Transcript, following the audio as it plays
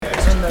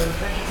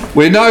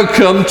We now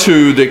come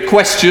to the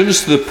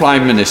questions to the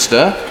Prime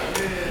Minister,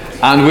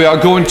 and we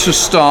are going to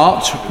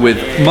start with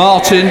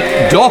Martin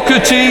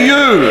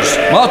Doherty-Hughes.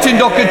 Martin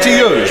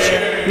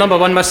Doherty-Hughes. Number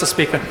one, Mr.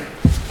 Speaker.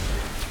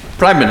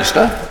 Prime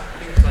Minister.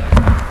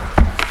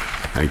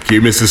 Thank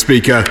you, Mr.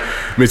 Speaker.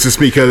 Mr.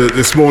 Speaker,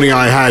 this morning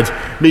I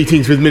had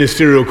meetings with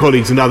ministerial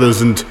colleagues and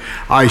others, and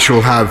I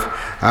shall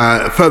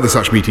have further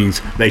such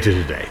meetings later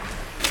today.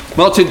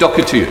 Martin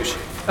Doherty-Hughes.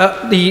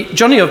 The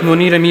journey of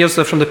Munira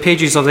Mirza from the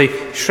pages of the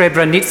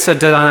Srebrenica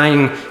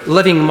denying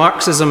living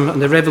Marxism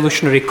and the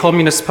Revolutionary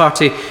Communist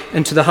Party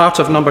into the heart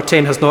of Number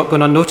 10 has not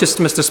gone unnoticed,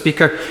 Mr.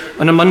 Speaker.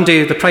 And on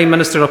Monday, the Prime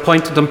Minister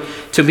appointed them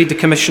to lead the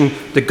commission,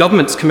 the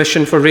Government's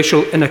Commission for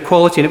Racial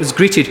Inequality, and it was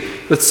greeted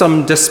with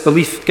some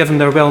disbelief given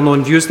their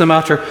well-known views on the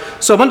matter.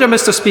 So I wonder,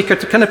 Mr. Speaker,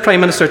 can the Prime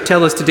Minister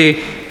tell us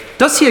today,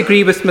 does he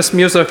agree with Ms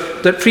Mirza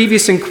that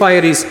previous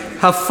inquiries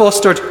have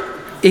fostered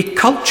a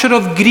culture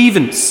of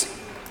grievance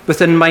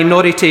within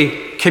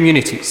minority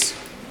communities?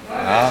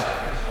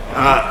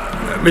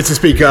 Mr.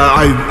 Speaker,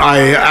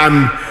 I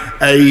am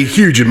a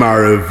huge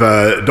admirer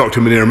of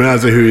Dr. Munira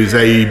Mirza, who is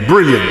a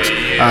brilliant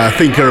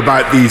thinker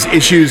about these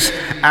issues,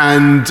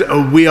 and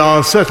we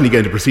are certainly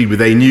going to proceed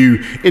with a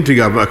new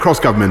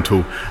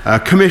cross-governmental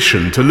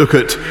commission to look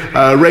at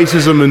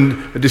racism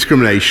and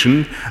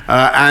discrimination,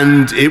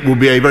 and it will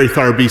be a very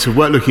thorough piece of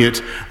work looking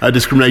at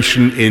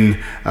discrimination in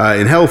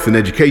health, in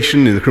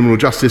education, in the criminal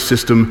justice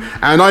system.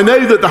 And I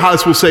know that the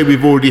House will say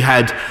we've already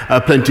had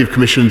plenty of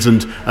commissions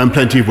and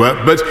plenty of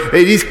work, but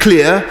it is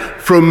clear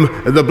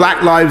from the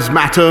Black Lives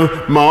Matter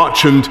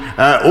march and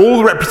all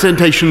the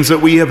representations that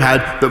we have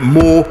had that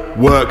more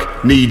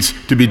work needs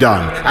to be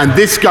done. And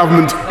this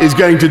government is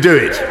going to do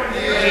it.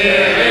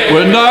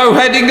 We're now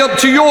heading up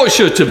to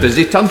Yorkshire to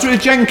visit Andrea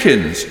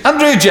Jenkins.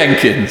 Andrea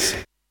Jenkins.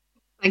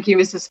 Thank you,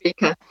 Mr.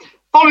 Speaker.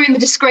 Following the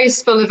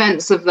disgraceful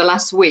events of the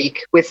last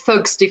week, with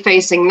thugs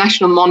defacing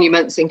national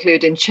monuments,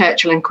 including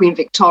Churchill and Queen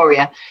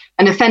Victoria,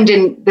 and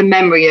offending the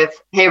memory of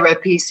hero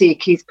PC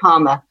Keith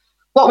Palmer,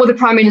 what will the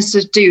Prime Minister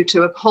do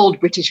to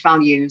uphold British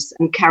values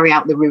and carry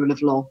out the rule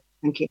of law?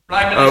 Thank you.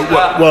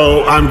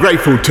 Well, I'm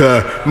grateful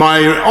to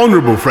my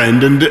honourable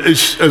friend, and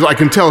as I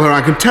can tell her,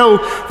 I can tell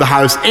the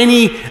House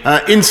any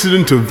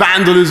incident of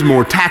vandalism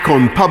or attack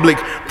on public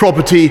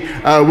property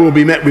will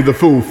be met with the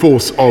full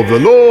force of the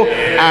law,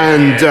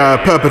 and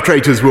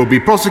perpetrators will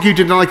be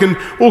prosecuted. And I can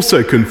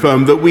also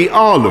confirm that we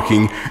are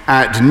looking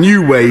at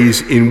new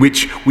ways in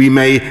which we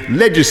may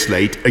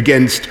legislate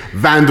against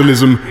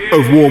vandalism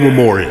of war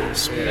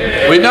memorials.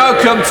 We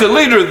now come to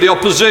Leader of the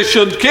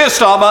Opposition, Keir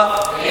Starmer.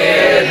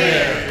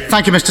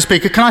 Thank you, Mr.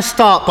 Speaker. Can I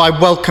start by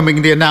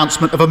welcoming the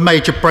announcement of a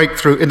major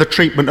breakthrough in the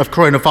treatment of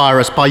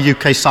coronavirus by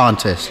UK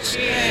scientists?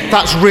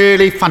 That's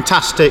really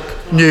fantastic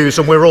news,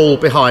 and we're all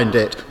behind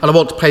it, and I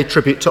want to pay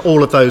tribute to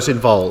all of those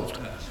involved.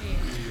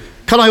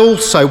 Can I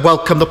also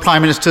welcome the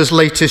Prime Minister's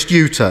latest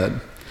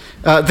U-turn,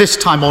 this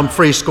time on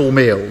free school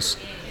meals?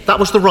 That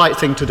was the right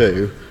thing to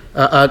do,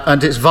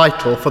 and it's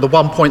vital for the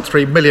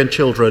 1.3 million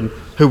children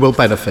who will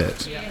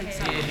benefit.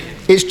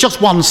 It's just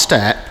one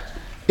step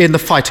in the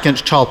fight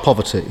against child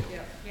poverty.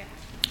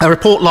 A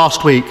report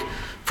last week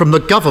from the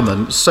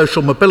Government's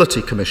Social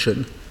Mobility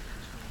Commission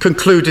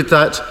concluded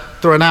that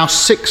there are now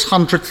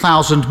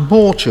 600,000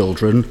 more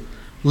children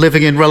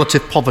living in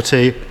relative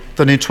poverty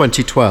than in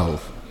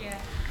 2012.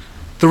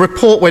 The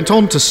report went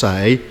on to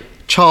say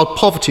child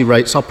poverty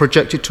rates are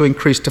projected to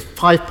increase to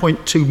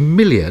 5.2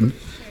 million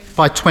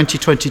by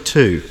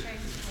 2022.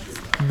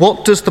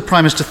 What does the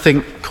Prime Minister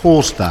think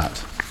caused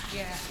that?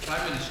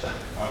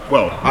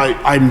 Well,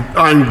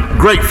 I'm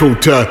grateful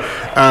to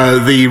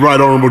the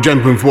Right Honourable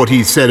Gentleman for what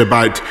he said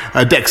about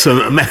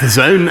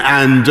dexamethasone,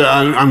 and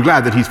I'm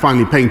glad that he's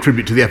finally paying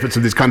tribute to the efforts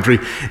of this country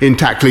in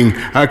tackling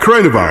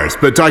coronavirus.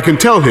 But I can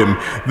tell him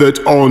that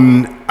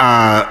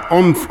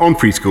on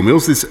free school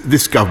meals,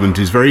 this government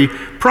is very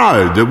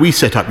proud that we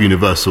set up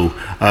universal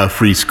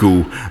free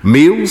school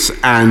meals,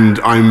 and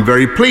I'm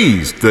very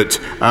pleased that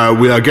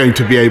we are going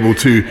to be able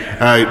to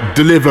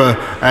deliver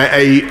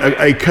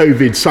a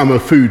COVID summer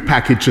food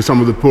package to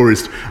some of the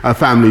poorest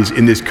families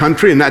in this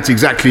country, and that's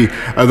exactly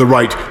the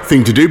right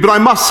thing to do. But I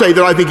must say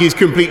that I think he's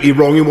completely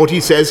wrong in what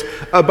he says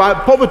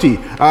about poverty.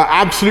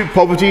 Absolute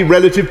poverty,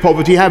 relative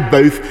poverty have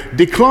both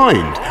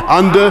declined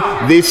under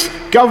this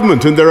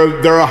government, and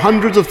there are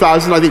hundreds of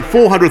thousands, I think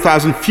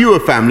 400,000 fewer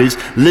families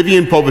living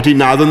in poverty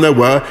now than there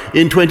were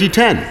in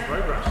 2010.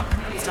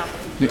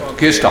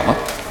 Keir Starmer.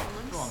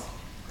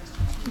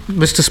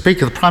 Mr.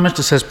 Speaker, the Prime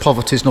Minister says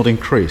poverty has not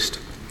increased.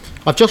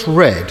 I've just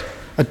read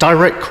a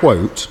direct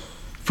quote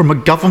from a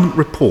government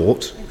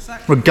report,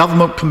 from a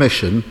government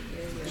commission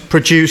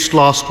produced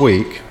last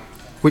week,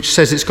 which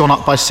says it's gone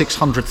up by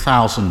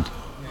 600,000.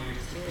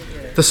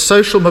 The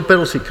Social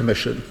Mobility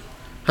Commission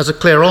has a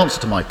clear answer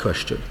to my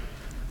question.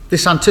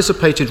 This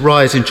anticipated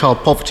rise in child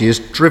poverty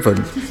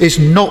is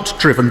not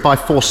driven by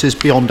forces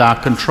beyond our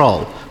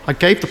control. I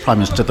gave the Prime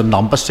Minister the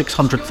number,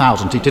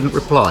 600,000. He didn't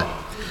reply.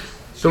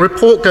 The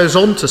report goes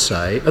on to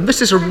say, and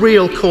this is a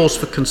real cause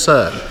for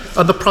concern,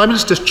 and the Prime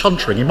Minister's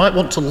chuntering, you might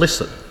want to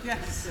listen.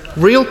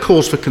 real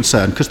cause for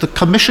concern, because the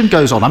Commission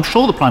goes on, I'm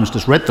sure the Prime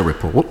Minister's read the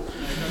report,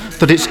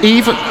 that it's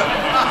even...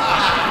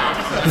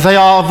 They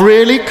are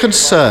really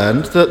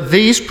concerned that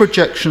these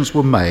projections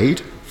were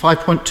made,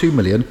 5.2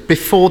 million,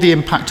 before the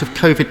impact of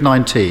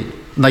COVID-19.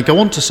 And they go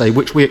on to say,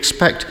 which we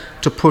expect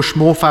to push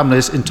more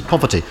families into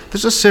poverty.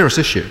 This is a serious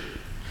issue.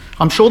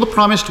 I'm sure the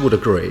Prime Minister would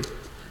agree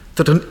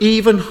that an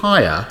even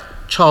higher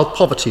child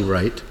poverty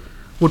rate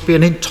would be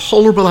an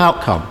intolerable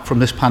outcome from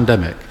this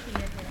pandemic.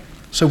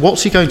 So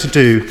what's he going to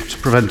do to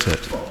prevent it?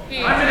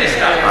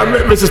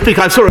 Mr.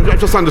 Speaker, I'm sorry, I've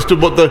just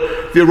understood what the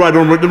Right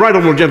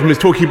Honourable Gentleman is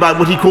talking about,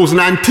 what he calls an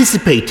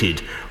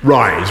anticipated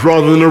rise,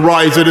 rather than a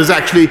rise that has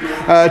actually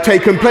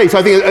taken place.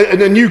 I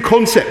think a new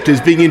concept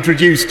is being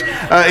introduced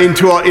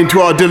into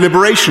our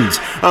deliberations.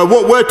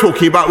 What we're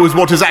talking about was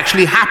what has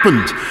actually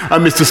happened,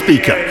 Mr.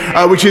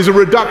 Speaker, which is a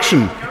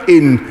reduction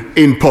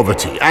in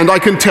poverty. And I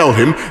can tell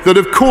him that,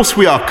 of course,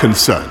 we are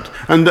concerned.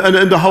 And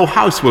the whole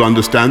House will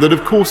understand that,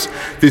 of course,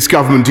 this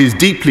government is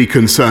deeply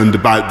concerned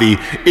about the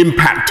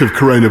impact of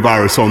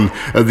coronavirus on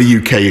the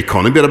UK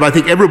economy. But I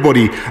think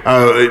everybody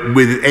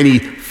with any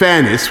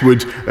fairness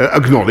would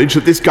acknowledge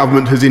that this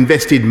government has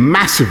invested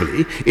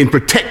massively in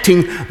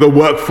protecting the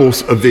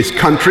workforce of this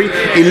country.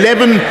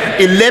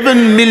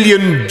 11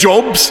 million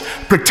jobs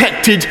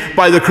protected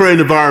by the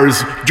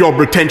coronavirus job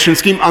retention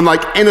scheme,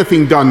 unlike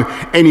anything done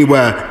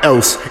anywhere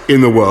else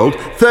in the world.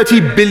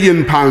 £30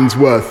 billion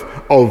worth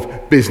of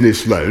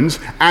business loans,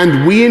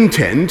 and we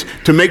intend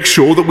to make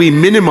sure that we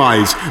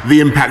minimise the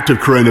impact of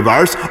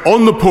coronavirus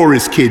on the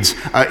poorest kids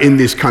in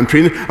this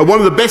country. And one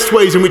of the best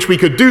ways in which we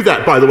could do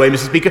that, by the way,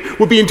 Mr. Speaker,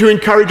 would be to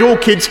encourage all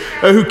kids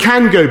who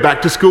can go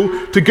back to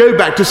school to go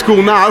back to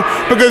school now,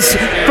 because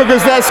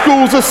their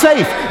schools are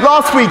safe.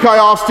 Last week I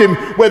asked him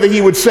whether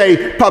he would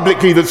say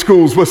publicly that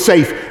schools were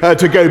safe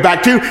to go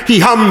back to. He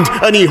hummed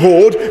and he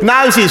hawed.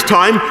 Now's his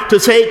time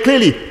to say it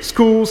clearly.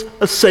 Schools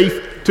are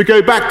safe to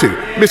go back to.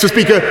 Mr.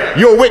 Speaker,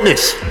 your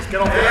witness.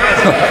 Keir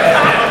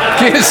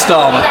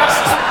Starmer.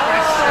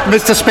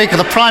 Mr. Speaker,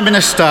 the Prime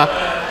Minister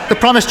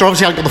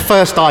obviously hadn't got the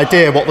first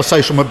idea what the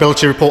Social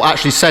Mobility Report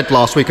actually said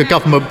last week, a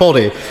government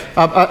body.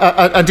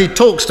 And he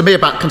talks to me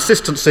about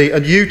consistency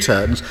and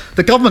U-turns.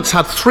 The government's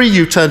had 3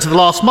 U-turns in the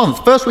last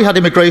month. First we had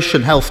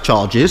immigration health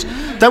charges,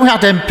 then we had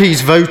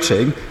MPs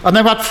voting, and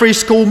then we had free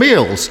school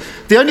meals.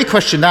 The only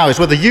question now is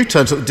whether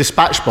U-turns at the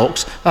dispatch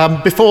box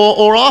before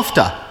or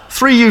after.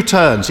 3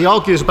 U-turns. He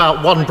argues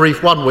about one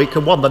brief one week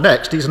and one the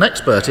next. He's an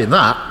expert in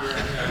that.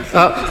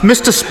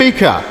 Mr.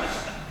 Speaker,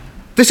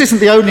 this isn't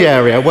the only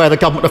area where the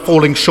government are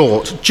falling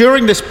short.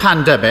 During this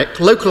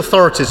pandemic, local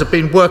authorities have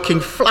been working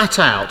flat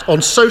out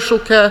on social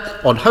care,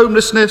 on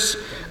homelessness,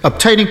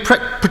 obtaining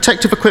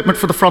protective equipment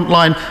for the front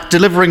line,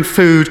 delivering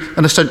food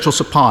and essential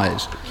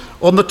supplies.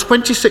 On the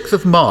 26th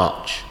of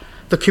March,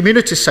 the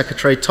Community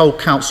Secretary told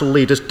council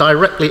leaders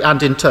directly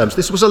and in terms,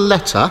 this was a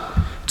letter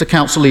to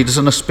council leaders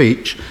and a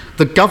speech,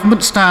 the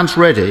government stands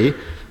ready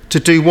to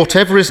do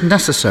whatever is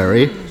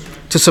necessary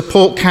to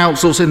support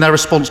councils in their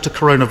response to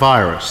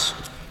coronavirus.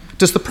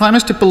 Does the Prime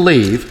Minister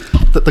believe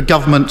that the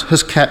government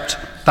has kept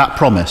that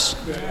promise?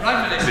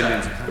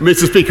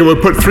 Mr. Speaker, we'll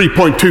put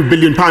 £3.2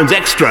 billion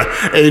extra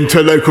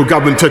into local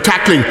government to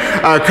tackling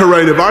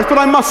coronavirus. But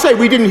I must say,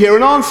 we didn't hear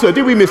an answer,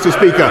 did we, Mr.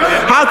 Speaker?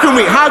 How can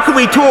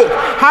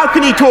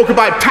he talk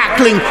about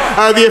tackling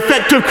the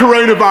effect of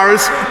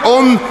coronavirus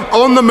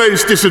on the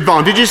most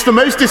disadvantaged? It's the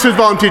most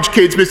disadvantaged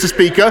kids, Mr.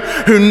 Speaker,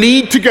 who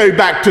need to go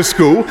back to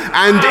school,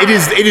 and it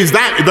is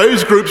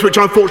those groups which,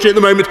 unfortunately, at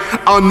the moment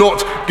are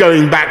not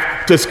going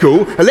back to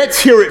school. Let's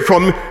hear it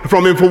from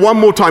him for one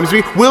more time.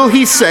 Will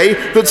he say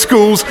that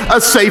schools are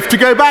safe to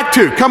go back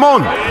to? Come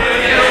on.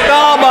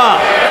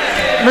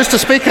 Mr.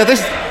 Speaker,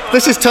 this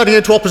is turning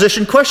into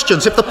opposition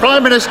questions. If the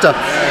Prime Minister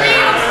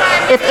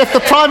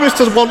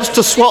wants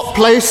to swap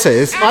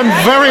places, I'm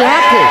very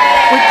happy.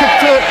 We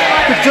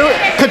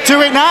could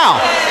do it now.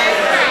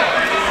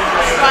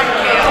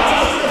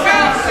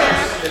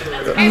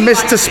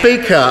 Mr.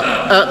 Speaker,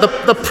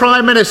 the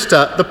Prime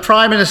Minister,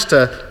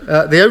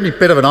 the only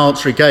bit of an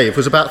answer he gave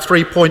was about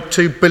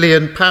 £3.2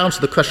 billion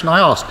to the question I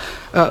asked.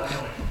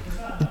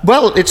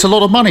 Well, it's a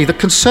lot of money. The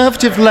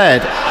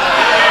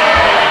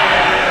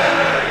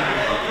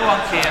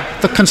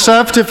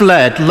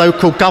Conservative-led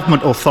local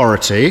government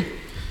authority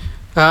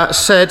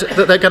said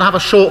that they're going to have a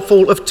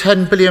shortfall of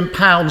 £10 billion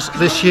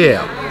this year.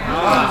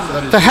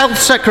 The Health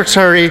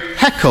Secretary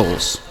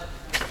heckles.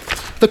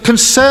 The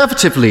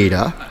Conservative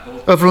leader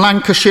of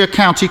Lancashire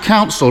County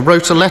Council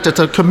wrote a letter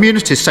to the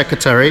Community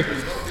Secretary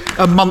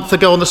a month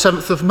ago on the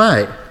 7th of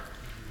May.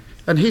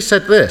 And he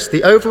said this: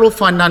 the overall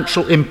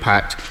financial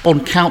impact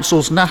on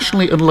councils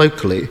nationally and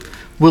locally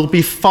will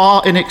be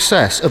far in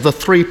excess of the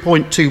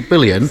 £3.2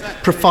 billion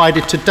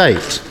provided to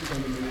date.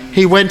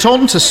 He went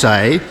on to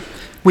say,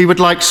 we would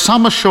like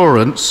some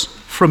assurance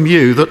from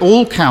you that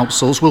all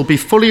councils will be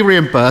fully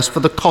reimbursed for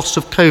the costs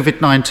of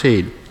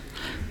COVID-19.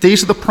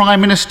 These are the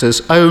Prime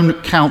Minister's own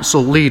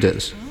council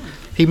leaders.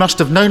 He must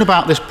have known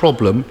about this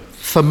problem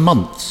for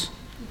months.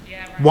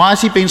 Why has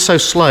he been so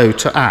slow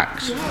to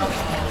act?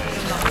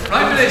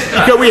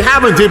 We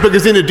haven't,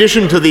 because in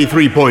addition to the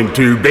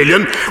 3.2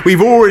 billion,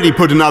 we've already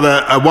put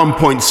another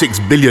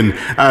 1.6 billion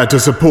to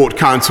support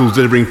councils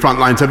delivering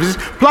frontline services,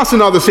 plus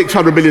another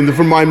 600 million,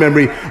 from my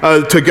memory,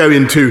 to go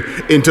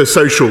into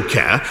social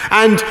care.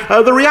 And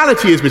the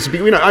reality is, Mr.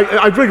 Speaker,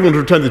 I really want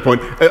to return to this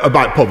point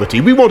about poverty.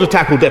 We want to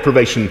tackle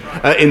deprivation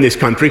in this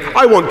country.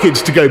 I want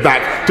kids to go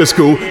back to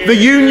school. The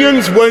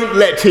unions won't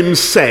let him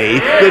say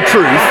the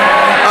truth.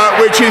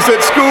 Which is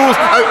that schools,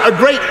 a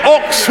great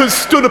ox has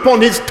stood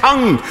upon his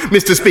tongue,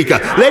 Mr. Speaker.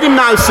 Let him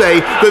now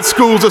say that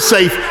schools are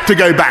safe to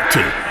go back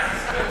to.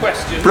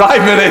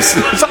 Prime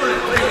Minister.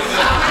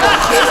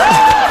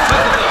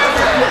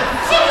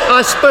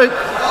 I spoke,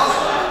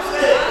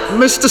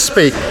 Mr.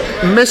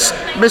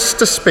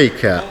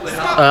 Speaker,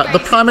 the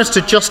Prime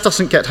Minister just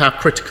doesn't get how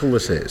critical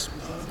this is.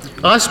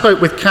 I spoke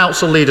with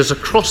council leaders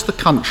across the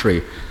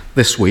country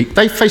this week.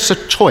 They face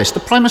a choice. The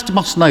Prime Minister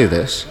must know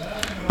this.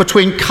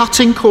 Between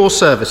cutting core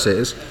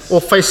services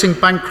or facing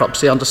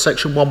bankruptcy under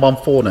Section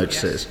 114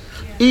 notices.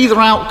 Either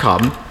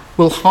outcome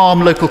will harm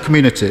local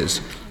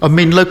communities and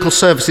mean local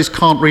services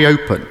can't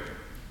reopen.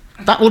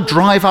 That will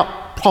drive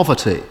up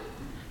poverty,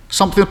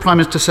 something the Prime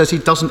Minister says he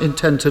doesn't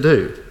intend to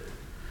do.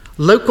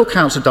 Local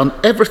councils have done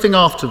everything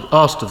asked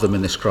of them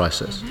in this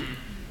crisis.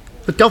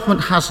 The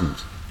government hasn't.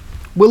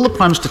 Will the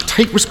Prime Minister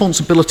take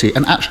responsibility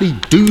and actually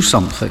do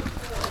something?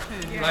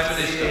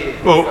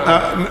 Well,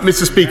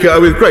 Mr.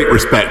 Speaker, with great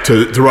respect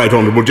to the right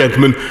honourable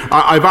gentleman,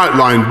 I've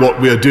outlined what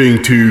we are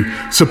doing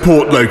to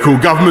support local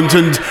government,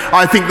 and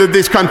I think that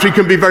this country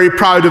can be very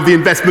proud of the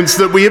investments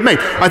that we have made.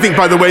 I think,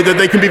 by the way, that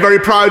they can be very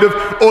proud of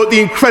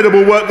the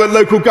incredible work that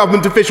local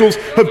government officials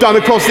have done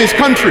across this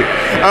country.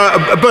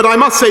 But I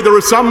must say there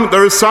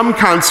are some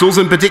councils,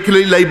 and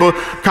particularly Labour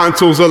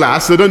councils,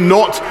 alas, that are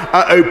not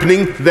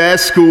opening their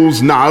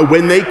schools now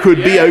when they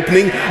could be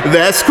opening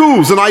their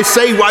schools. And I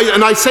say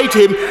to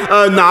him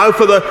now,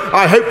 for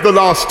I hope the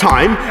last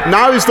time,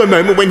 now is the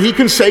moment when he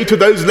can say to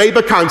those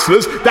Labour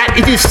councillors that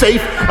it is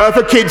safe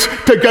for kids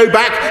to go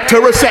back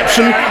to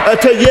reception,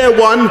 to year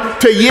 1,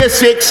 to year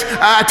 6,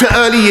 to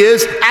early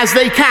years as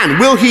they can.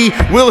 Will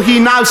he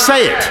now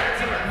say it?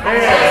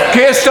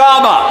 Keir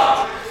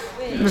Starmer.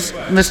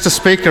 Mr.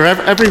 Speaker,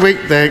 every week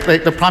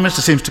the Prime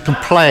Minister seems to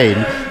complain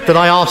that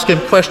I ask him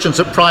questions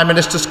at Prime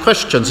Minister's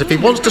questions. If he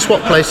wants to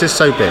swap places,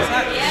 so be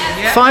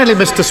it. Finally,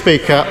 Mr.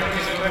 Speaker,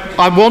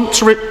 I want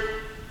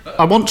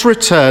to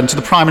return to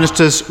the Prime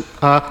Minister's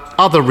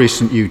other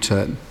recent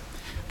U-turn,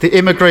 the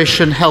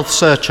immigration health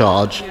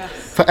surcharge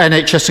for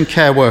NHS and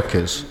care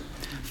workers.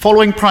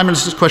 Following Prime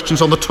Minister's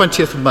questions on the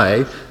 20th of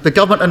May, the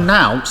government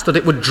announced that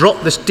it would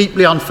drop this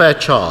deeply unfair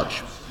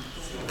charge.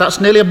 That's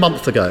nearly a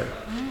month ago.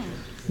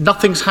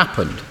 Nothing's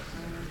happened.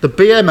 The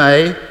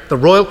BMA, the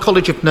Royal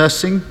College of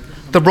Nursing,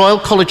 the Royal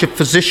College of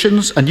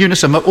Physicians and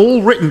UNICEF have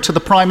all written to the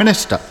Prime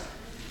Minister.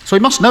 So he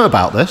must know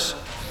about this.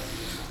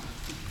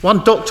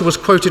 One doctor was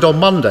quoted on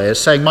Monday as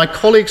saying, "My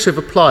colleagues who've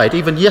applied,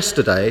 even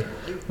yesterday,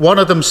 one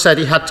of them said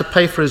he had to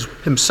pay for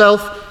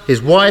himself,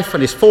 his wife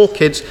and his 4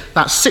 kids.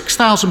 That's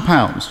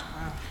 £6,000.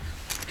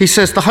 He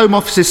says the Home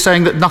Office is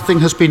saying that nothing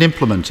has been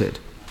implemented.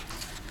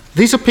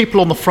 These are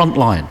people on the front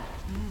line.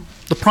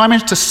 The Prime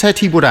Minister said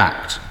he would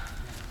act.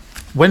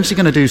 When's he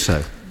going to do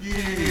so?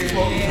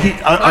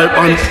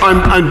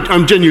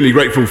 I'm genuinely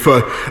grateful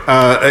for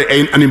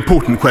an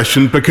important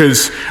question,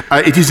 because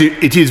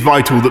it is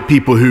vital that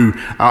people who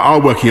are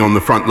working on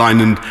the front line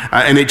and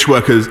NHS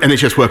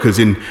workers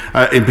in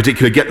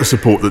particular get the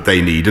support that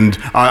they need. And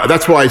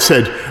that's why I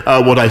said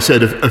what I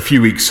said a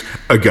few weeks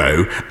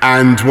ago.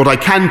 And what I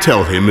can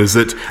tell him is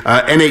that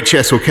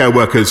NHS or care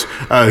workers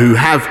who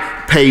have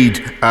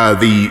paid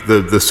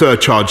the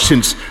surcharge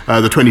since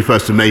the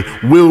 21st of May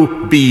will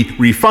be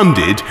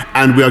refunded,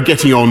 and we are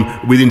getting on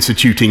with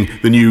instituting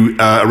the new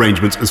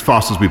arrangements as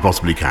fast as we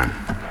possibly can.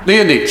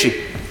 Leah Nietzsche.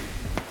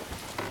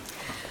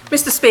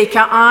 Mr.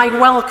 Speaker, I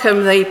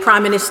welcome the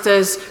Prime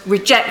Minister's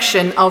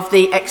rejection of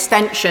the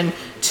extension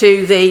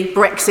to the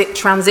Brexit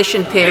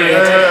transition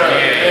period.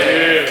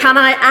 Can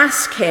I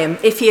ask him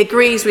if he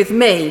agrees with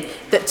me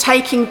that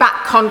taking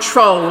back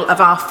control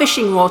of our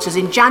fishing waters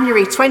in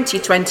January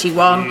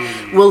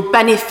 2021 will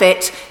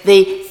benefit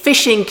the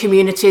fishing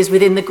communities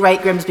within the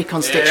Great Grimsby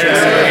constituency?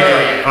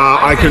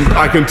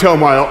 I can tell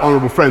my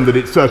honourable friend that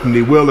it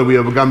certainly will, and we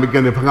are going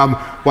to become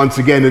once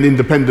again an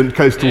independent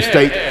coastal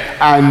state.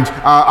 And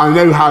I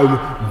know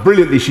how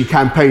brilliantly she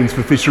campaigns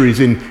for fisheries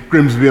in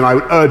Grimsby, and I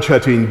would urge her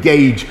to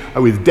engage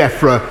with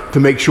DEFRA to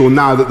make sure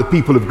now that the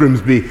people of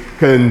Grimsby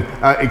can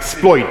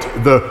exploit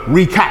the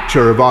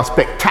recapture of our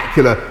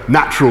spectacular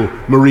natural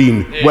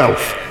marine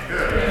wealth.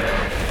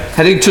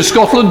 Heading to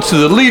Scotland, to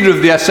the leader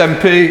of the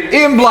SNP,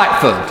 Ian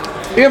Blackford.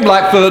 Ian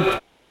Blackford.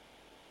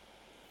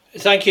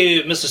 Thank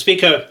you, Mr.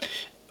 Speaker.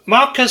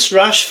 Marcus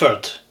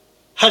Rashford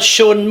has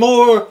shown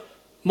more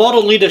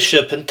moral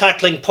leadership in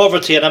tackling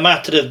poverty in a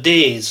matter of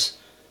days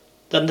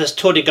than this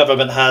Tory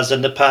government has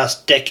in the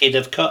past decade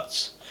of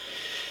cuts.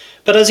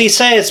 But as he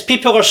says,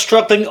 people are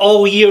struggling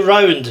all year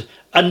round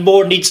and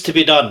more needs to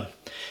be done.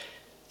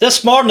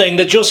 This morning,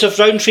 the Joseph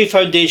Rowntree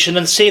Foundation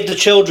and Save the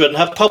Children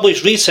have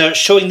published research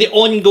showing the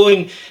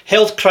ongoing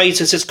health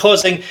crisis is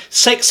causing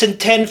 6 in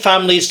 10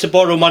 families to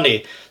borrow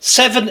money,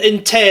 7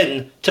 in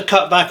 10 to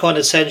cut back on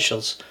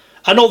essentials,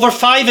 and over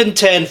 5 in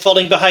 10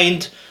 falling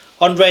behind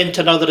on rent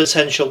and other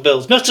essential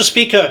bills. Mr.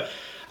 Speaker,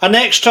 an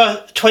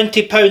extra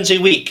 £20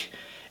 a week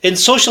in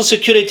social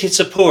security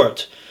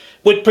support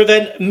would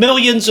prevent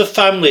millions of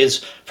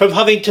families from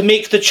having to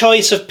make the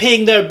choice of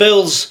paying their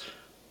bills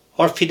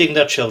or feeding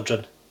their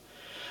children.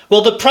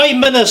 Will the Prime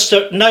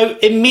Minister now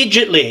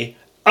immediately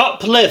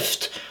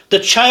uplift the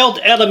child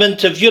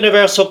element of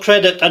universal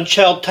credit and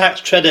child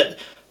tax credit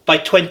by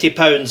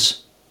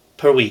 £20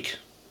 per week?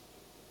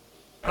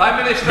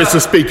 Prime Minister.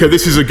 Mr. Speaker,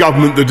 this is a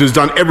government that has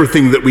done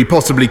everything that we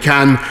possibly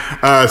can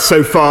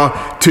so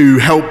far to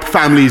help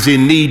families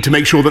in need, to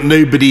make sure that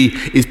nobody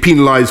is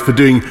penalised for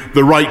doing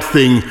the right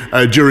thing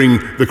during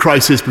the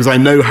crisis, because I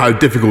know how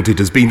difficult it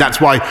has been. That's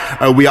why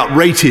we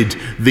uprated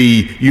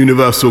the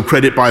universal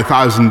credit by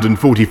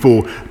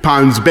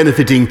 £1,044,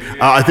 benefiting,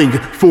 I think,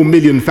 4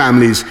 million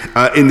families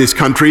in this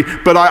country.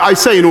 But I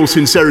say in all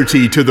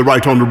sincerity to the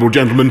Right Honourable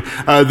Gentleman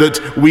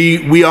that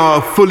we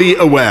are fully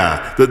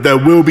aware that there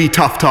will be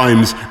tough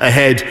times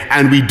ahead,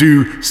 and we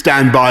do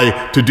stand by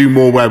to do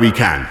more where we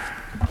can.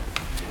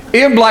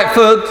 Ian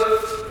Blackford.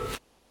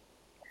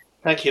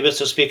 Thank you,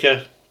 Mr.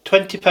 Speaker.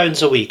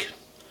 £20 a week.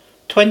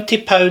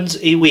 £20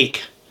 a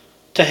week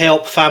to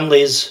help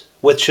families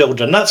with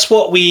children. That's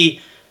what we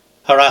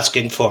are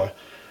asking for.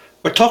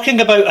 We're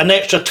talking about an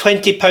extra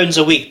 £20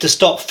 a week to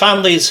stop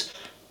families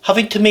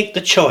having to make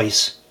the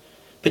choice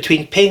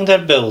between paying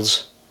their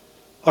bills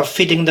or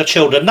feeding their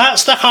children.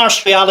 That's the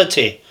harsh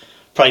reality,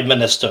 Prime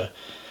Minister.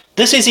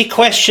 This is a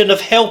question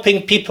of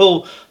helping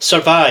people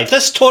survive.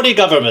 This Tory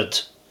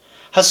government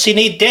has seen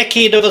a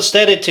decade of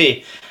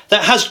austerity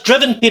that has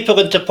driven people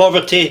into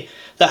poverty,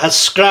 that has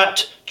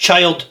scrapped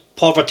child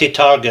poverty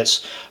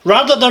targets.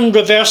 Rather than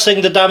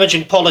reversing the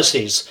damaging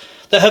policies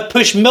that have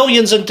pushed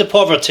millions into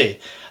poverty,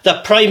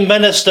 the Prime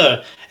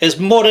Minister is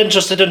more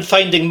interested in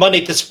finding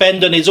money to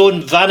spend on his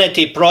own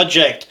vanity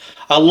project,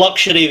 a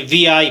luxury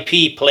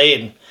VIP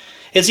plane.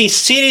 Is he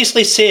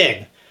seriously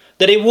saying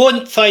that he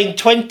won't find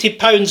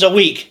 £20 a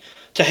week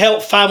to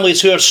help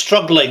families who are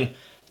struggling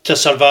to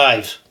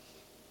survive?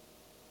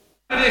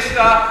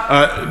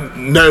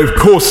 No, of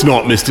course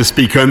not, Mr.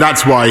 Speaker, and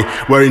that's why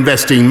we're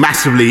investing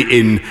massively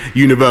in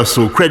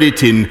universal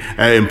credit, in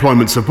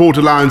employment support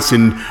allowance,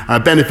 in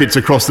benefits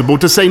across the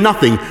board, to say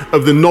nothing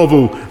of the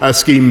novel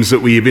schemes that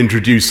we have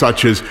introduced,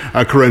 such as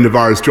a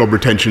coronavirus job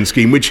retention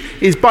scheme, which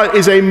is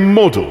a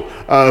model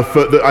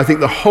I think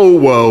the whole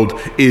world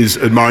is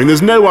admiring.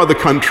 There's no other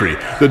country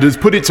that has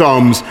put its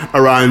arms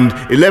around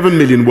 11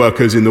 million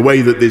workers in the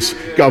way that this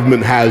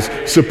government has,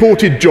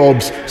 supported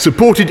jobs,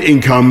 supported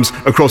incomes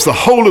across the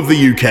whole of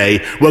the UK.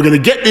 We're going to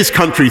get this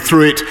country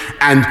through it,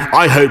 and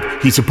I hope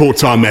he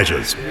supports our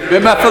measures.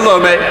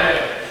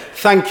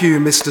 Thank you,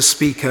 Mr.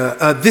 Speaker.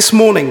 This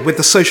morning, with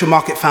the Social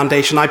Market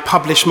Foundation, I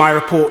published my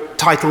report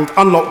titled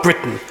Unlock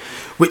Britain,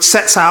 which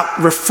sets out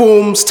 10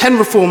 reforms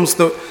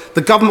that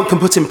the government can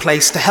put in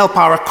place to help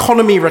our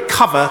economy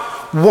recover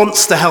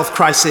once the health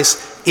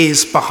crisis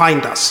is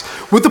behind us.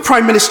 Would the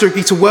Prime Minister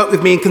agree to work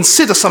with me and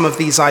consider some of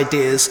these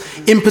ideas,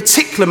 in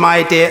particular my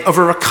idea of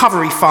a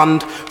recovery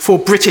fund for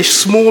British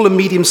small and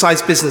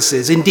medium-sized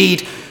businesses,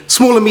 indeed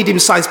small and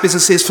medium-sized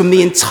businesses from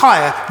the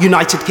entire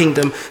United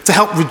Kingdom, to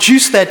help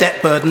reduce their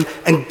debt burden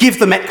and give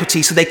them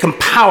equity so they can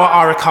power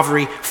our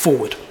recovery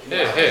forward?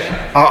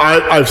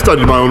 I've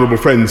studied my honourable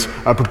friend's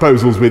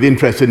proposals with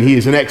interest, and he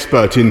is an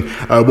expert in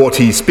what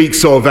he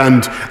speaks of,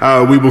 and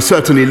we will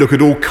certainly look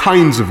at all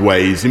kinds of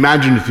ways,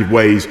 imaginative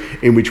ways,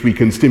 in which we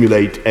can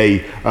stimulate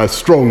a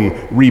strong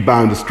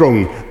rebound, a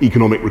strong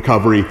economic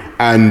recovery,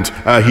 and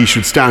he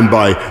should stand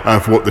by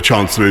for what the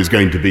Chancellor is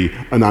going to be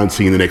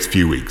announcing in the next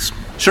few weeks.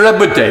 Sir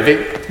Edward Davey.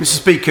 Mr.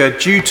 Speaker,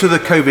 due to the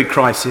COVID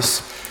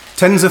crisis,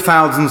 tens of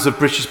thousands of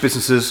British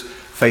businesses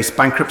face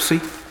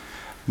bankruptcy.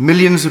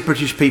 Millions of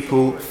British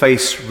people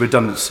face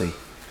redundancy.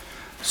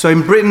 So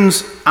in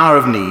Britain's hour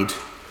of need,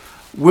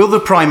 will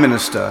the Prime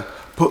Minister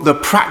put the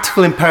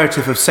practical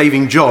imperative of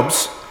saving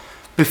jobs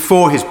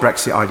before his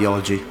Brexit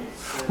ideology,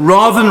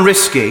 rather than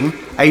risking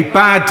a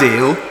bad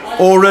deal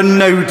or a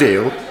no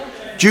deal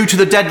due to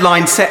the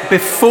deadline set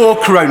before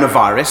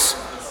coronavirus?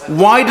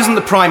 Why doesn't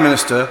the Prime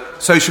Minister,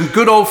 so some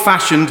good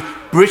old-fashioned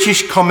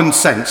British common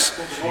sense,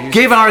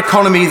 give our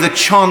economy the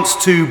chance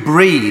to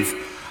breathe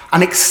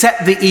and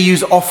accept the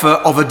EU's offer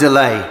of a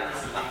delay?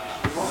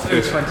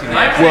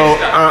 Well,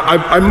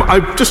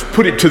 I've just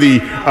put it to the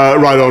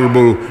right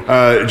honourable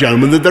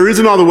gentleman that there is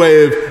another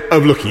way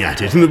of looking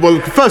at it. And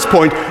the first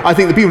point, I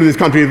think the people in this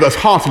country are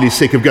heartily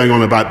sick of going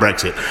on about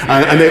Brexit,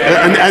 and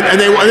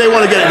they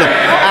want to get it done.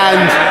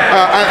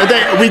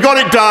 We got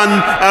it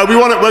done.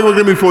 We're going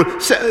to move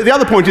forward. So the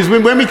other point is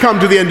when we come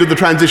to the end of the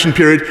transition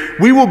period,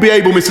 we will be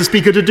able, Mr.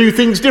 Speaker, to do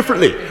things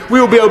differently. We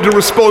will be able to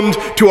respond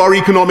to our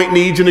economic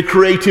needs in a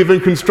creative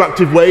and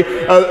constructive way,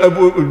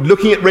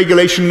 looking at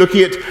regulation,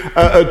 looking at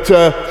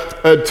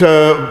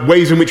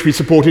ways in which we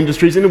support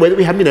industries in a way that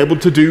we haven't been able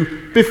to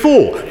do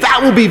before. That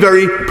will be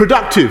very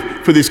productive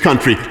for this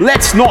country.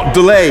 Let's not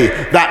delay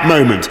that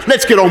moment.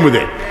 Let's get on with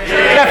it.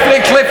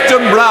 Jeffrey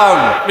Clifton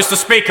Brown. Mr.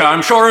 Speaker,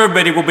 I'm sure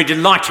everybody will be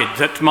delighted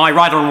that my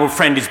right honourable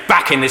friend is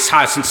back in this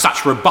House in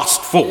such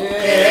robust form.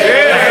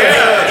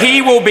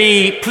 He will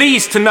be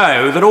pleased to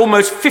know that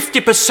almost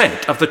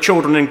 50% of the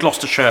children in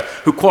Gloucestershire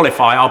who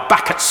qualify are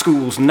back at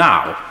schools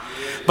now,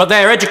 but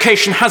their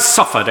education has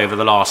suffered over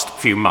the last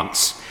few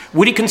months.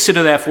 Would he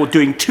consider, therefore,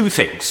 doing two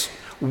things?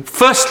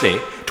 Firstly,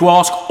 to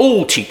ask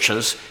all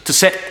teachers to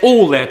set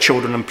all their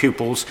children and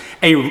pupils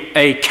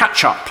a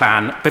catch-up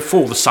plan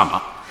before the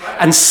summer?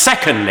 And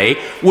secondly,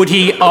 would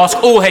he ask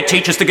all head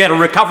teachers to get a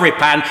recovery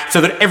plan so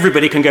that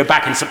everybody can go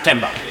back in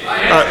September?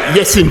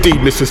 Yes, indeed,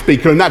 Mr.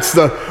 Speaker, and that's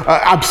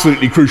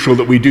absolutely crucial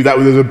that we do that.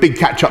 There's a big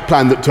catch-up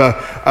plan that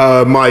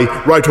my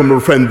right honourable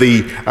friend,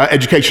 the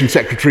Education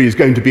Secretary, is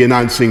going to be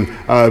announcing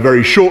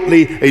very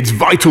shortly. It's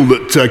vital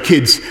that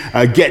kids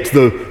get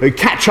the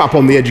catch-up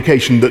on the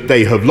education that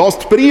they have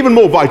lost, but even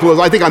more vital, as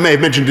I think I may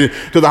have mentioned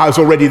to the House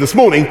already this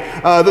morning,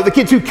 that the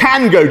kids who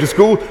can go to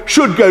school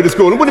should go to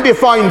school. And wouldn't it be a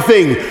fine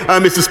thing,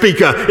 Mr.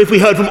 Speaker, if we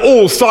heard from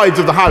all sides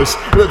of the House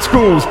that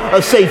schools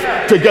are safe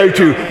to go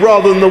to,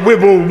 rather than the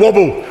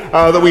wibble-wobble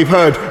that we've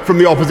heard from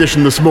the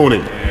opposition this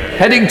morning?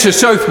 Heading to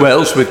South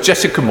Wales with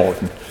Jessica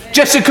Morden.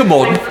 Jessica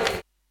Morden.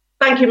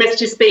 Thank you,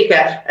 Mr.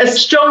 Speaker. A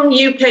strong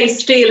UK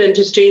steel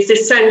industry is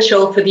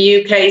essential for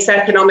the UK's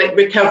economic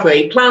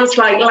recovery. Plants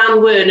like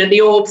Llanwern and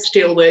the Orb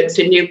Steelworks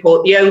in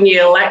Newport, the only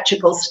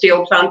electrical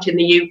steel plant in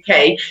the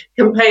UK,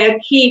 can play a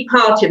key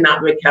part in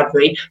that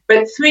recovery.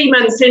 But 3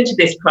 months into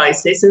this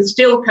crisis, and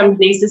steel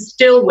companies are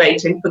still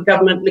waiting for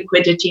government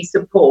liquidity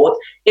support,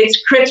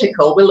 it's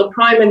critical. Will the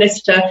Prime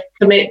Minister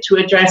commit to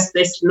address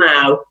this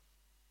now?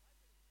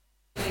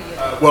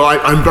 Well,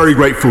 I'm very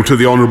grateful to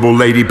the Honourable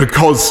Lady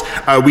because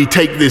we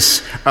take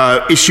this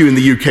issue in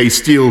the UK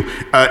steel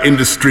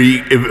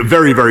industry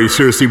very, very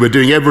seriously. We're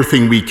doing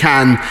everything we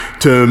can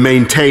to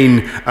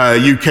maintain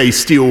UK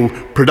steel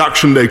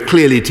production, though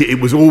clearly it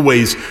was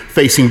always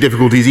facing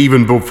difficulties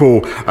even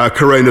before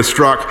Corona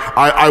struck.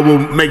 I will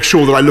make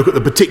sure that I look at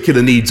the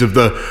particular needs of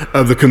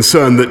the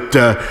concern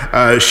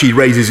that she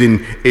raises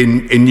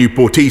in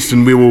Newport East,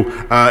 and we will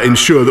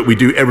ensure that we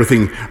do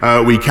everything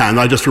we can.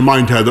 I just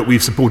remind her that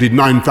we've supported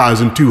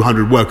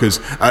 9,200 workers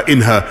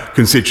in her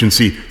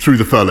constituency through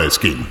the furlough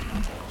scheme.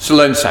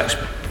 Sloane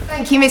Saxby.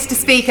 Thank you, Mr.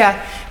 Speaker.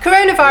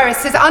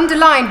 Coronavirus has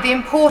underlined the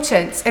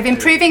importance of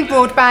improving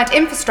broadband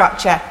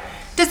infrastructure.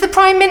 Does the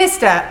Prime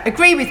Minister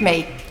agree with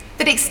me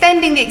that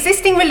extending the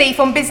existing relief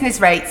on business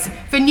rates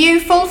for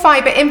new full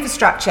fibre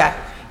infrastructure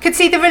could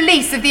see the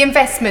release of the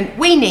investment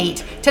we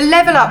need to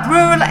level up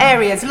rural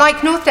areas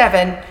like North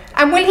Devon?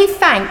 And will he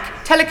thank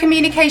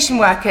telecommunication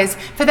workers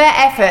for their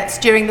efforts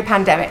during the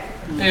pandemic?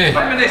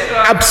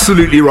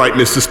 Absolutely right,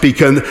 Mr.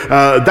 Speaker. And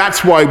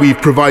that's why we've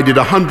provided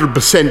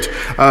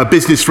 100%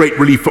 business rate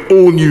relief for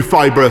all new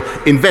fibre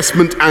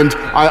investment. And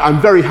I'm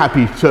very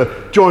happy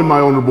to join my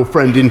honourable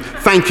friend in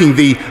thanking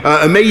the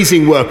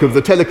amazing work of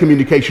the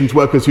telecommunications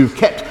workers who've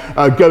kept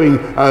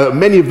going,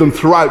 many of them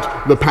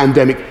throughout the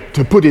pandemic,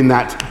 to put in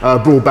that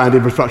broadband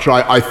infrastructure.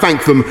 I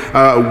thank them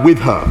with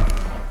her.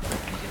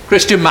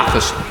 Christian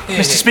Matheson.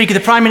 Mr. Speaker, the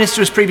Prime Minister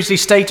has previously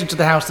stated to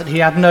the House that he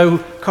had no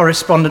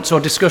correspondence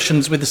or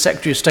discussions with the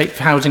Secretary of State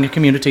for Housing and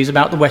Communities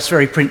about the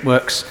Westbury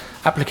Printworks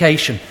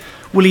application.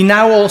 Will he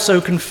now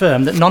also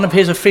confirm that none of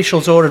his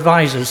officials or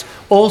advisers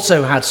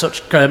also had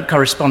such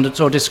correspondence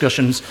or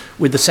discussions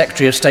with the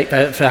Secretary of State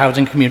for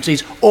Housing and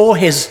Communities or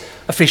his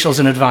officials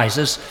and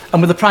advisers?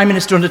 And will the Prime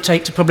Minister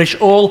undertake to publish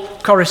all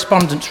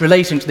correspondence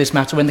relating to this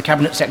matter when the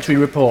Cabinet Secretary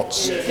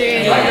reports?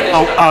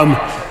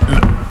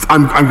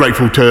 I'm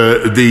grateful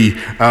to the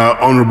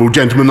honourable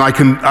gentleman.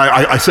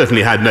 I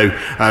certainly had no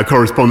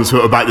correspondence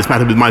about this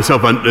matter with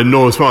myself,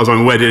 nor, as far as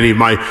I'm aware, to any of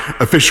my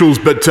officials.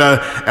 But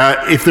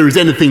if there is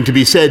anything to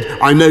be said,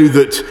 I know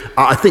that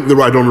I think the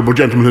right honourable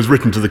gentleman has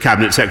written to the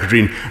Cabinet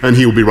Secretary, and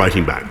he will be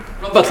writing back.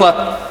 Rob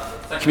Butler.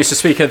 Thank you, Mr.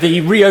 Speaker. The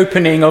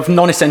reopening of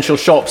non-essential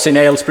shops in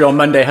Aylesbury on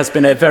Monday has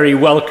been a very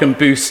welcome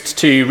boost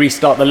to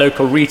restart the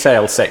local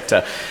retail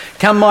sector.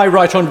 Can my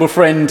right honourable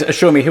friend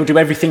assure me he'll do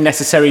everything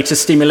necessary to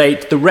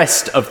stimulate the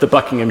rest of the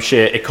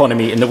Buckinghamshire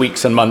economy in the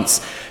weeks and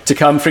months to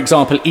come? For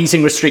example,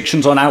 easing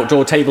restrictions on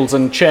outdoor tables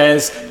and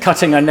chairs,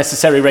 cutting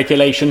unnecessary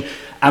regulation,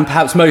 and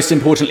perhaps most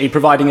importantly,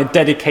 providing a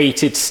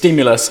dedicated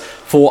stimulus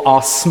for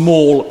our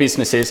small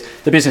businesses,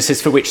 the businesses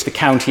for which the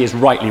county is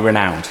rightly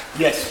renowned.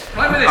 Yes.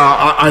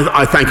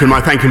 I thank him. I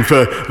thank him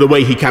for the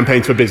way he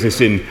campaigns for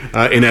business in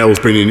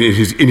Aylesbury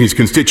in his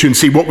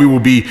constituency. What we will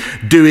be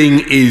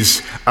doing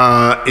is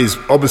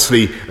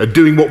obviously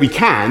doing what we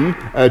can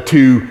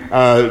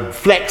to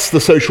flex the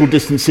social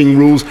distancing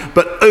rules,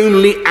 but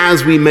only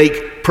as we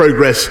make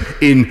progress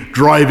in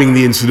driving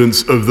the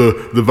incidence of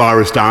the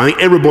virus down. I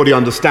think everybody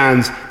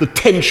understands the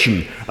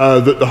tension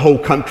that the whole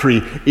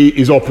country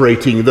is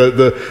operating,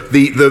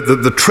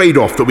 the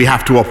trade-off that we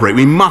have to operate.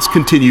 We must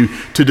continue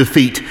to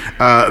defeat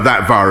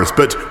that virus,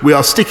 but we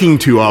are sticking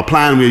to our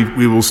plan.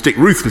 We will stick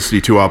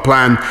ruthlessly to our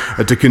plan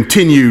to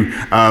continue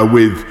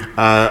with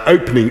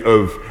opening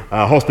of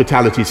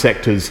hospitality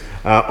sectors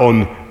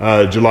on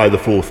July the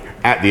 4th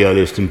at the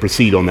earliest, and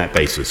proceed on that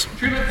basis.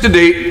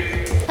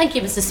 Thank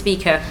you, Mr.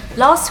 Speaker.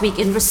 Last week,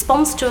 in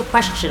response to a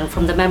question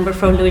from the member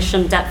for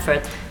Lewisham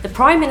Deptford, the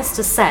Prime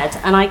Minister said,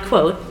 and I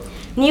quote,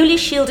 "Newly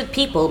shielded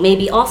people may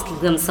be asking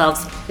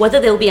themselves whether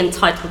they'll be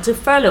entitled to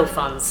furlough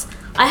funds.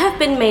 I have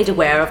been made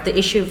aware of the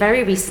issue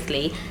very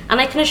recently, and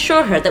I can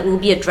assure her that we'll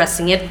be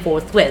addressing it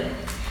forthwith.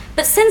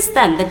 But since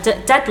then, the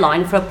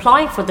deadline for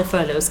applying for the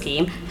furlough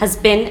scheme has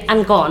been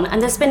and gone, and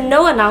there's been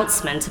no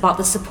announcement about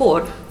the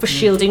support for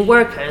shielding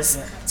workers.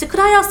 So could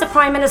I ask the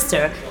Prime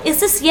Minister, is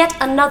this yet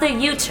another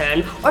U-turn,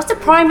 or has the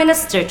Prime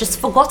Minister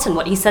just forgotten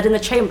what he said in the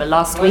Chamber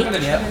last week?"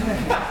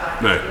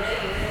 No.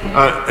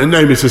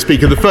 No, Mr.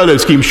 Speaker, the furlough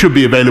scheme should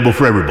be available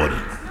for everybody.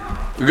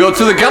 We go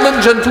to the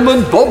gallant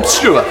gentleman, Bob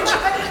Stewart.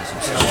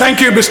 Thank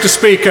you, Mr.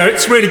 Speaker.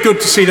 It's really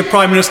good to see the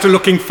Prime Minister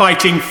looking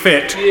fighting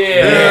fit.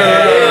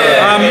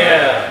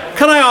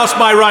 Can I ask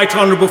my right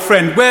honourable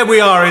friend where we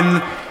are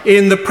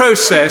in the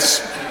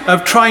process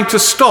of trying to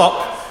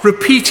stop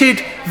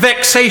repeated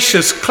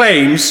vexatious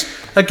claims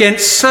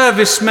against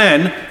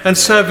servicemen and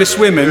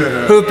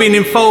servicewomen who have been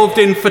involved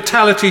in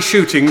fatality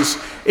shootings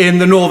in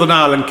the Northern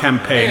Ireland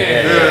campaign?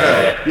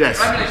 Yes,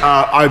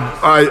 I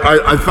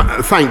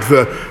thank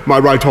my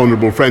right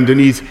honourable friend, and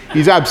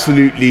he's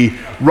absolutely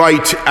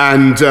right,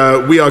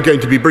 and we are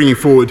going to be bringing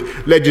forward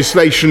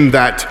legislation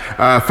that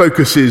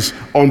focuses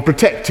on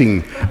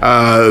protecting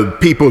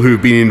people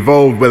who've been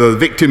involved, whether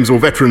victims or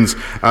veterans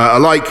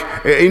alike,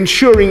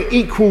 ensuring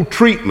equal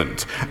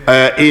treatment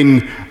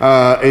in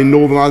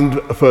Northern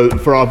Ireland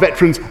for our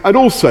veterans, and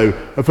also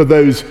for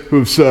those who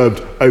have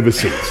served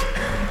overseas.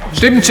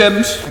 Stephen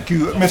Timms. Thank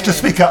you, Mr.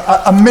 Speaker.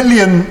 A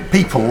million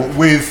people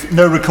with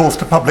no recourse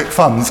to public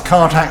funds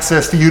can't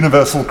access the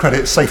universal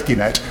credit safety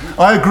net.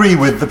 I agree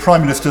with the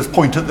Prime Minister's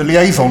point at the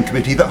liaison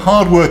committee that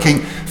hard-working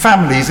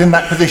families in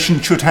that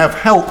position should have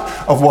help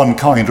of one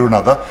kind or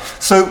another.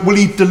 So will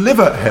he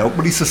deliver help?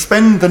 Will he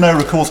suspend the no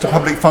recourse to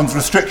public funds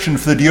restriction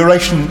for the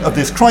duration of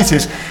this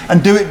crisis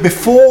and do it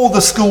before the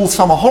school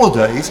summer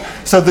holidays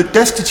so that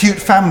destitute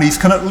families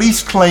can at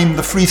least claim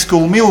the free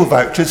school meal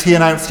vouchers he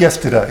announced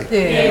yesterday?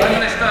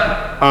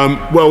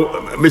 Well,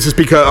 Mr.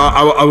 Speaker,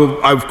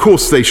 of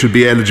course they should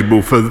be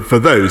eligible for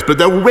those,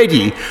 but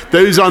already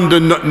those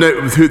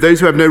those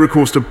who have no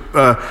recourse to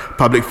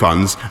public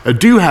funds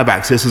do have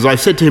access, as I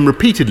said to him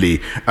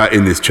repeatedly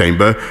in this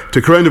chamber,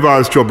 to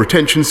coronavirus job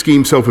retention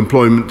scheme,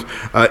 self-employment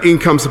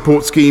income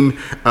support scheme,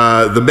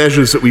 the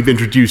measures that we've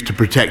introduced to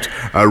protect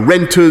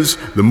renters,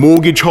 the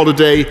mortgage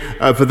holiday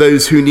for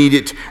those who need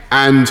it,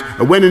 and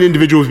when an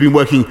individual has been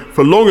working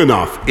for long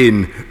enough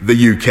in the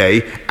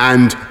UK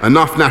and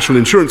enough national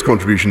insurance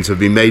contributions have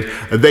been made,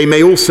 they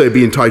may also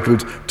be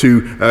entitled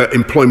to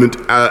employment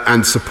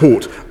and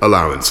support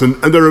allowance.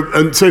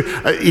 And so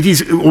it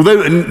is,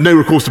 although no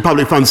recourse to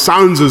public funds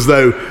sounds as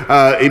though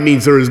it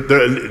means there is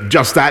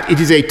just that, it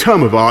is a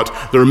term of art.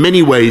 There are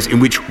many ways in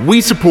which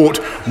we support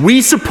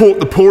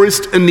the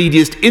poorest and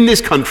neediest in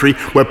this country.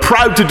 We're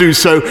proud to do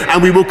so,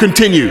 and we will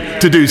continue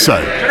to do so.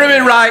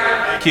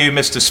 Thank you,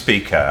 Mr.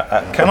 Speaker.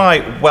 Can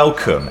I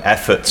welcome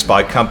efforts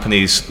by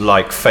companies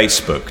like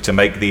Facebook to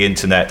make the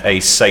internet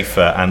a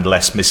safer and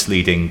less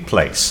misleading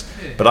place?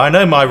 But I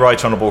know my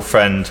right honourable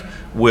friend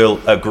will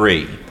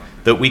agree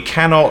that we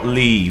cannot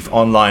leave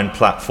online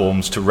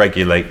platforms to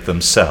regulate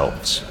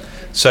themselves.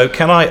 So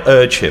can I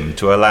urge him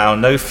to allow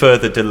no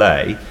further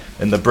delay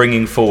in the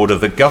bringing forward of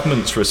the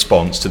government's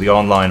response to the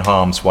Online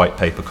Harms White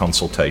Paper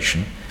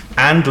consultation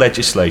and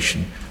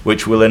legislation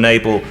which will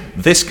enable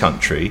this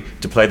country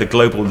to play the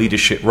global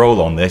leadership role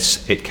on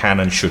this it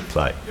can and should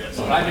play?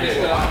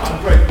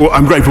 Well,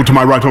 I'm grateful to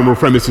my right honourable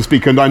friend, Mr.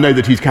 Speaker, and I know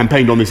that he's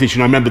campaigned on this issue,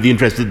 and I remember the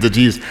interest that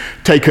he's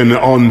taken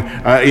on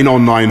in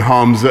online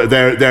harms.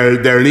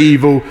 They're an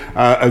evil.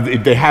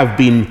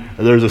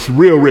 There is a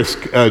real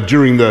risk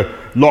during the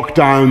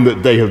lockdown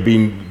that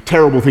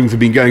terrible things have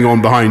been going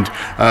on behind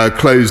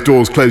closed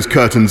doors, closed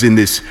curtains in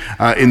this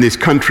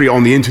country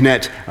on the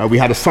internet. We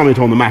had a summit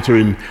on the matter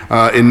in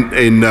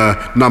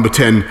Number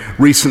 10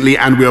 recently,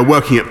 and we are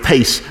working at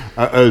pace,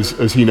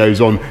 as he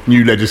knows, on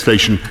new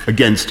legislation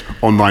against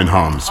online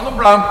harms. Alan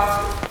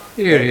Brown.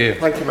 Here.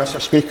 Thank you, Mr.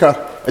 Speaker.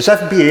 As if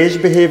BA's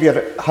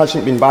behaviour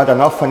hasn't been bad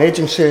enough, an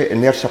agency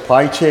in their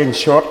supply chain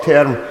short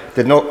term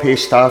did not pay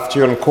staff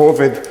during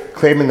COVID,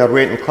 claiming they're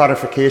waiting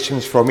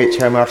clarifications from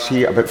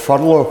HMRC about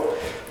furlough.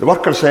 The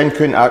workers then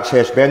couldn't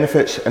access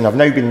benefits and have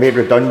now been made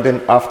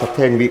redundant after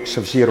 10 weeks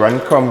of zero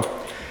income.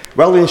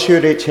 Will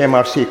ensure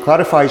HMRC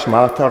clarifies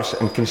matters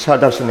and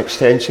considers an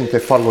extension to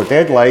furlough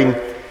deadline,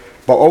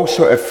 But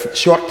also, if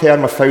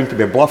short-term are found to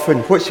be bluffing,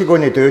 what's he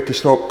going to do to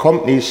stop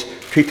companies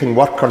treating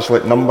workers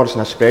like numbers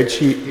in a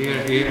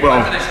spreadsheet? Well,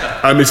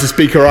 Mr.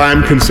 Speaker, I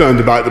am concerned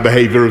about the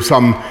behaviour of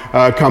some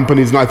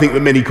companies, and I think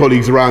that many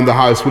colleagues around the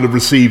House will have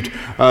received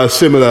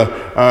similar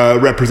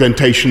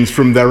representations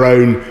from their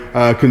own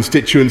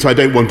constituents. I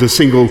don't want to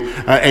single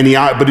any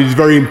out, but it is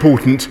very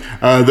important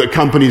that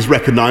companies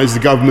recognise the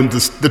government,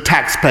 the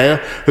taxpayer,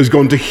 has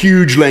gone to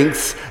huge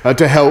lengths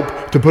to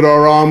help to put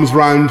our arms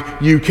around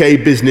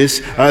UK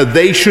business.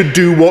 They should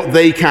do what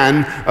they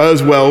can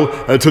as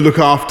well to look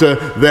after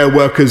their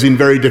workers in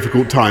very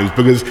difficult times,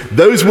 because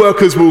those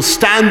workers will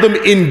stand them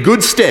in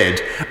good stead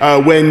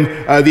when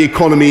the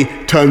economy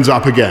turns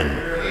up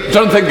again.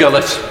 Jonathan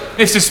Gillis.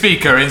 Mr.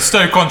 Speaker, in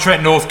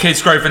Stoke-on-Trent North,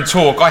 Kidsgrove and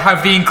Tork, I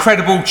have the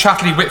incredible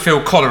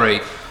Chatley-Whitfield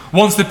colliery.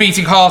 Once the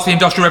beating heart of the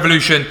Industrial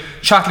Revolution,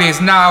 Chatley is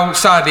now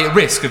sadly at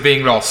risk of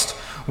being lost.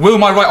 Will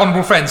my right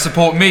honourable friends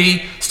support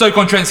me,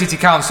 Stoke-on-Trent City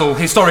Council,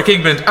 Historic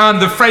England and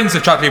the Friends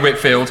of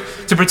Chatley-Whitfield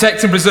to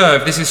protect and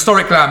preserve this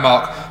historic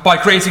landmark by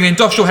creating an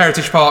industrial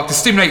heritage park to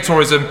stimulate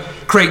tourism,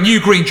 create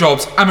new green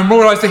jobs and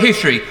memorialise the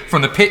history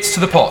from the pits to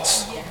the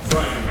pots?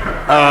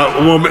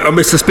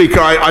 Mr.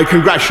 Speaker, I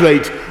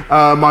congratulate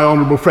my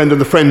honourable friend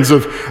and the Friends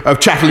of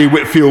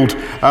Chatley-Whitfield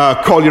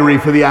Colliery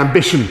for the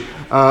ambition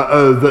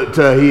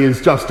that he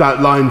has just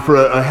outlined for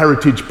a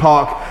heritage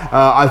park.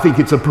 I think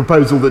it's a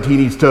proposal that he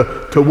needs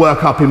to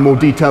work up in more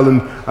detail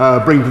and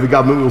bring to the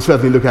government. We'll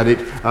certainly look at it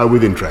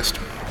with interest.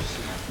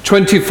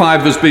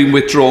 25 has been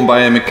withdrawn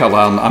by Amy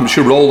Callaghan. I'm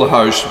sure all the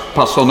House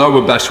pass on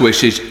our best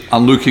wishes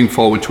and looking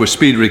forward to a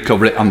speedy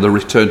recovery and the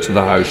return to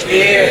the House.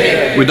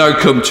 We now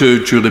come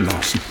to Julie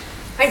Mawson.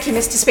 Thank you,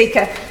 Mr.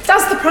 Speaker.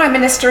 Does the Prime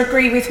Minister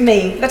agree with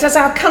me that as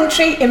our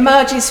country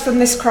emerges from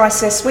this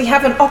crisis, we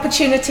have an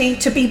opportunity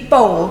to be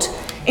bold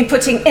in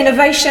putting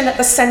innovation at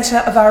the centre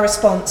of our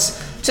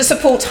response, to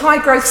support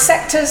high-growth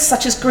sectors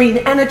such as green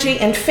energy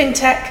and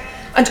fintech,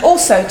 and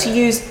also to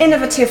use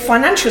innovative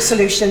financial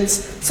solutions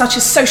such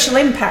as social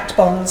impact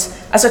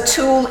bonds as a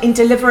tool in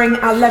delivering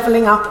our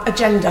levelling up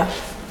agenda?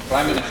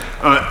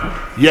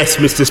 Yes,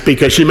 Mr.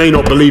 Speaker. She may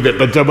not believe it,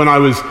 but when I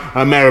was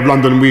Mayor of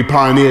London, we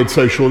pioneered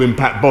social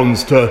impact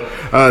bonds to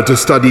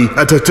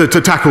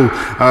tackle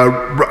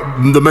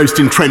the most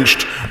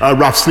entrenched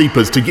rough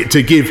sleepers, to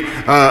give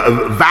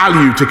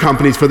value to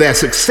companies for their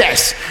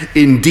success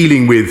in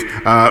dealing with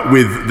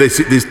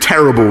this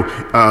terrible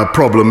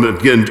problem,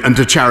 and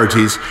to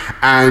charities.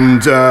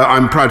 And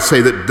I'm proud to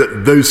say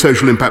that those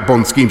social impact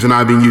bond schemes are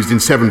now being used in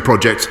 7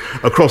 projects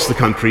across the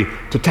country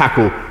to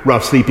tackle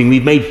rough sleeping.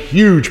 We've made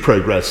huge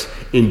progress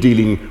in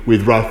dealing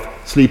with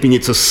rough sleeping.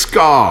 It's a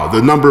scar.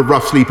 The number of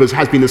rough sleepers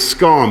has been a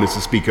scar, Mr.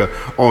 Speaker,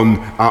 on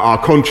our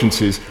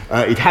consciences.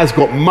 It has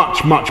got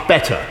much, much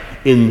better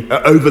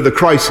over the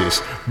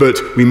crisis, but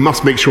we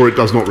must make sure it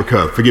does not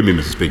recur. Forgive me,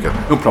 Mr. Speaker.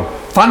 No problem.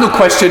 Final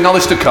question,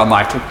 Alistair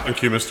Carmichael.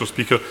 Thank you, Mr.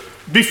 Speaker.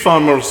 Beef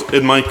farmers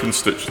in my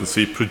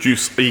constituency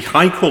produce a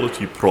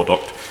high-quality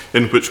product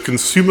in which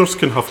consumers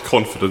can have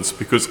confidence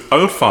because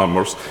our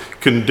farmers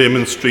can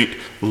demonstrate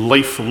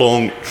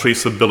lifelong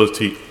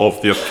traceability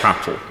of their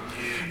cattle.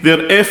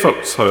 Their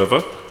efforts,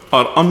 however,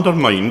 are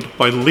undermined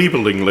by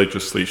labelling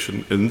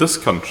legislation in this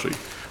country,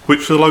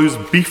 which allows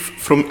beef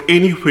from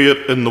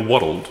anywhere in the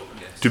world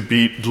to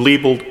be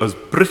labelled as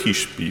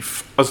British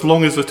beef as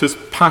long as it is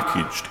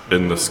packaged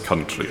in this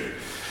country.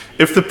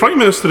 If the Prime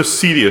Minister is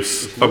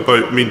serious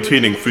about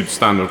maintaining food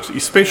standards,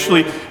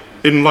 especially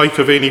in light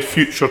of any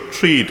future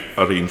trade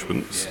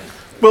arrangements,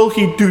 will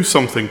he do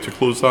something to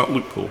close that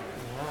loophole?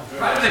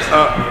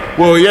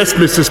 Well, yes,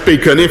 Mr.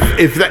 Speaker, and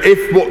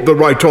if what the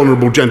right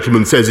honourable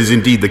gentleman says is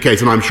indeed the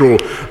case, and I'm sure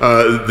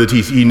that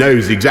he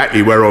knows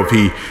exactly whereof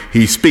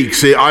he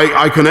speaks,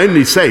 I can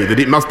only say that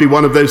it must be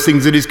one of those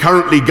things that is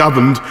currently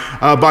governed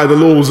by the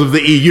laws of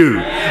the EU,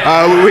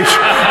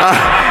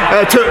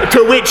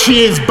 to which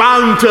he is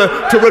bound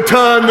to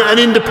return an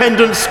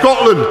independent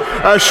Scotland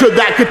should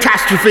that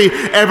catastrophe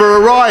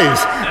ever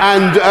arise.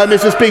 And,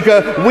 Mr.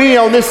 Speaker, we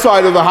on this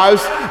side of the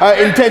House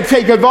intend to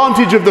take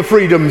advantage of the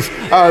freedoms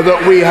that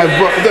we have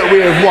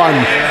won,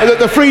 and that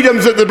the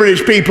freedoms that the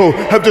British people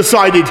have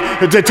decided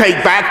to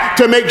take back,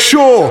 to make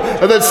sure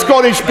that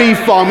Scottish beef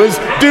farmers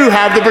do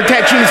have the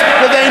protections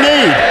that they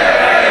need.